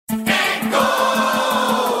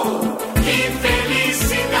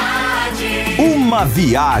Uma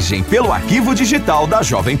viagem pelo arquivo digital da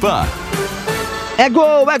Jovem Pan. É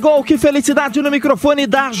gol, que felicidade no microfone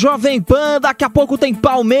da Jovem Pan. Daqui a pouco tem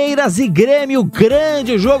Palmeiras e Grêmio,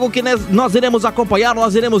 grande jogo que nós iremos acompanhar,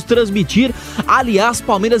 nós iremos transmitir. Aliás,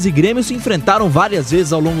 Palmeiras e Grêmio se enfrentaram várias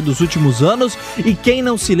vezes ao longo dos últimos anos, e quem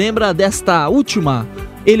não se lembra desta última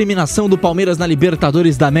eliminação do Palmeiras na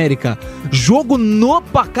Libertadores da América? Jogo no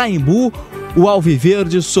Pacaembu, o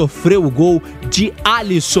Alviverde sofreu o gol de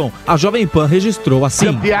Alisson. A Jovem Pan registrou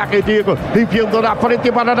assim. Pierre Digo, enviando na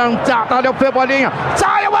frente para a lançada, olha o Cebolinha,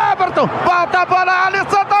 sai o Everton, volta para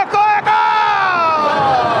Alisson, tocou, é gol!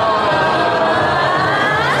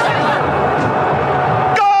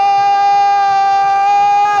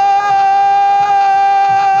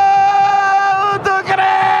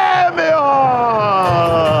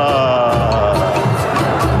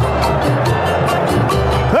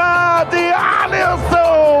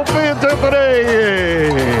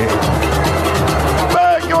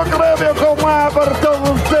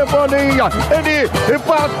 Ele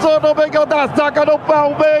passou no meio da zaga do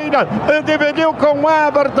Palmeiras, dividiu com o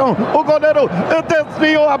Everton, o goleiro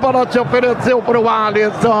desviou, a bola se ofereceu para o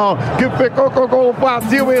Alisson, que ficou com o gol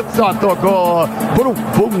vazio e só tocou pro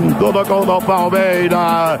fundo do gol do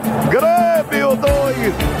Palmeiras. Grêmio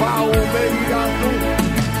 2, Palmeiras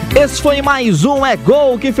 1. Esse foi mais um É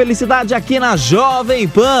Gol, que felicidade aqui na Jovem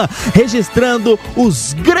Pan, registrando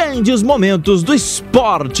os grandes momentos do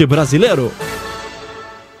esporte brasileiro.